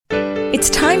It's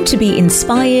time to be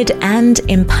inspired and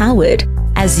empowered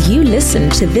as you listen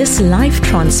to this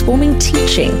life-transforming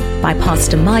teaching by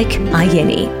Pastor Mike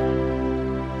Ayeni.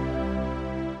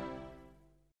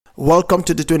 Welcome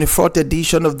to the 24th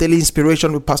edition of Daily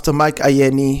Inspiration with Pastor Mike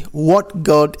Ayeni. What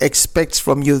God expects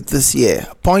from you this year.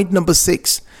 Point number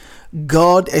 6.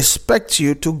 God expects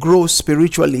you to grow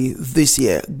spiritually this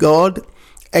year. God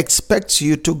expects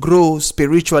you to grow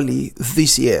spiritually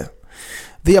this year.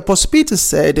 The Apostle Peter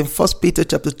said in 1 Peter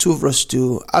chapter 2 verse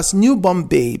 2, as newborn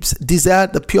babes desire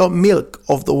the pure milk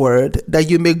of the word, that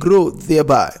you may grow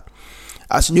thereby.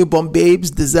 As newborn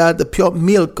babes desire the pure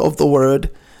milk of the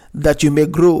word, that you may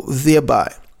grow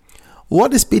thereby.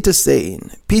 What is Peter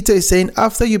saying? Peter is saying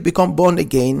after you become born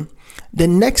again, the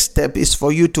next step is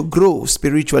for you to grow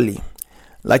spiritually.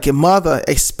 Like a mother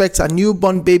expects a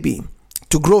newborn baby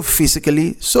to grow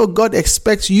physically, so God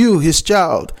expects you, his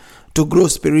child, to grow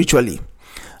spiritually.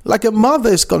 Like a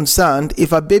mother is concerned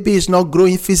if a baby is not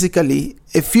growing physically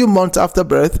a few months after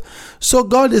birth, so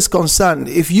God is concerned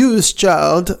if you, his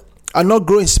child, are not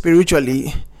growing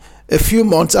spiritually a few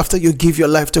months after you give your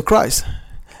life to Christ.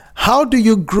 How do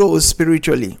you grow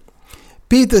spiritually?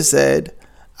 Peter said,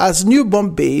 as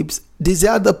newborn babes,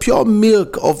 desire the pure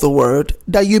milk of the word,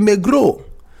 that you may grow.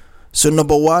 So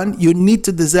number 1, you need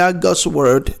to desire God's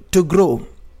word to grow.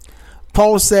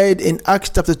 Paul said in Acts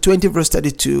chapter 20 verse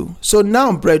 32, so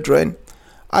now, brethren,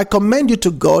 I commend you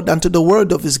to God and to the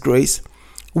word of his grace,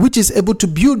 which is able to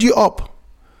build you up.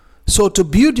 So to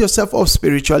build yourself up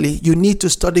spiritually, you need to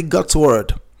study God's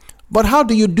word. But how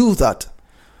do you do that?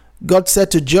 God said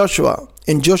to Joshua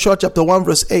in Joshua chapter 1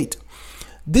 verse 8,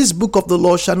 this book of the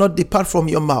law shall not depart from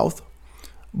your mouth,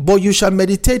 but you shall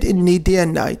meditate in it day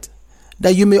and night,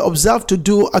 that you may observe to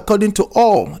do according to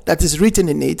all that is written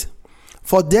in it,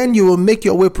 for then you will make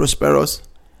your way prosperous,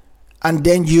 and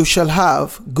then you shall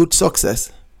have good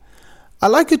success. I'd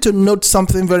like you to note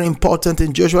something very important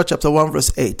in Joshua chapter 1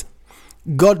 verse 8.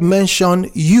 God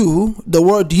mentioned you, the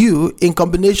word you, in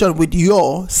combination with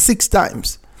your 6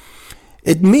 times.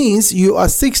 It means you are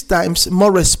 6 times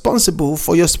more responsible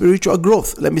for your spiritual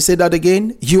growth. Let me say that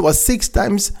again. You are 6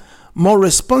 times more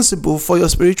responsible for your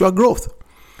spiritual growth.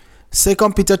 2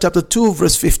 Peter chapter 2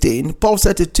 verse 15, Paul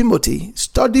said to Timothy,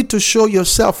 study to show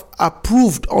yourself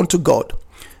approved unto God.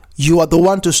 You are the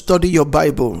one to study your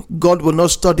Bible. God will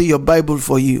not study your Bible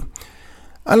for you.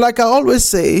 And like I always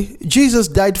say, Jesus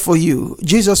died for you.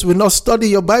 Jesus will not study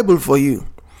your Bible for you.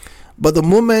 But the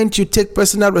moment you take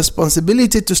personal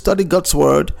responsibility to study God's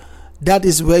word, that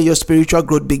is where your spiritual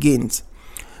growth begins.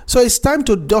 So it's time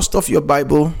to dust off your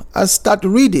Bible and start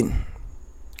reading.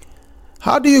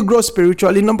 How do you grow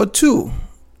spiritually? Number 2,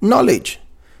 knowledge.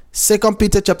 2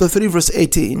 Peter chapter 3 verse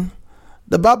 18.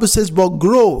 The Bible says, but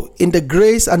grow in the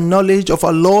grace and knowledge of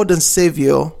our Lord and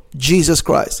Savior, Jesus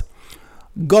Christ.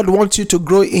 God wants you to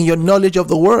grow in your knowledge of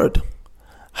the word.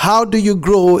 How do you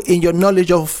grow in your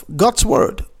knowledge of God's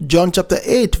word? John chapter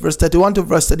 8 verse 31 to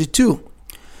verse 32.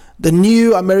 The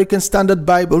New American Standard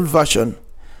Bible version.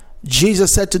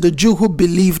 Jesus said to the Jew who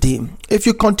believed him, if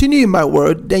you continue in my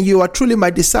word, then you are truly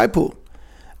my disciple,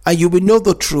 and you will know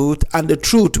the truth, and the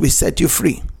truth will set you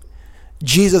free.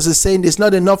 Jesus is saying it's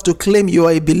not enough to claim you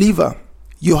are a believer.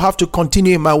 You have to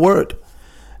continue in my word.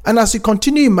 And as you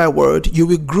continue in my word, you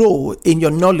will grow in your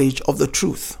knowledge of the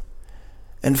truth.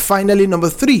 And finally,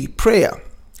 number 3, prayer.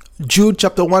 Jude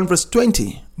chapter 1 verse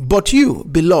 20. But you,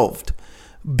 beloved,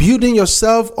 building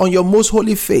yourself on your most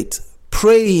holy faith,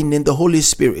 praying in the Holy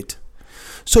Spirit.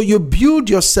 So you build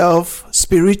yourself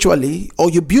spiritually, or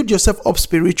you build yourself up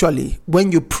spiritually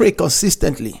when you pray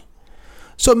consistently.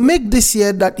 So make this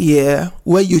year that year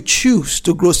where you choose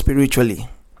to grow spiritually.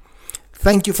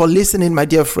 Thank you for listening, my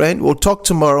dear friend. We'll talk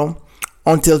tomorrow.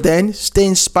 Until then, stay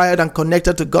inspired and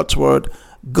connected to God's word.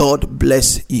 God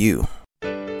bless you.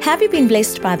 Have you been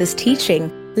blessed by this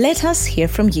teaching? Let us hear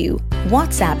from you.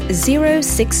 WhatsApp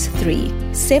 063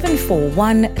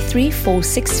 741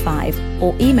 3465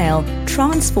 or email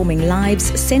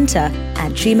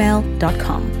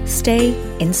transforminglivescenter@gmail.com. Stay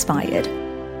inspired.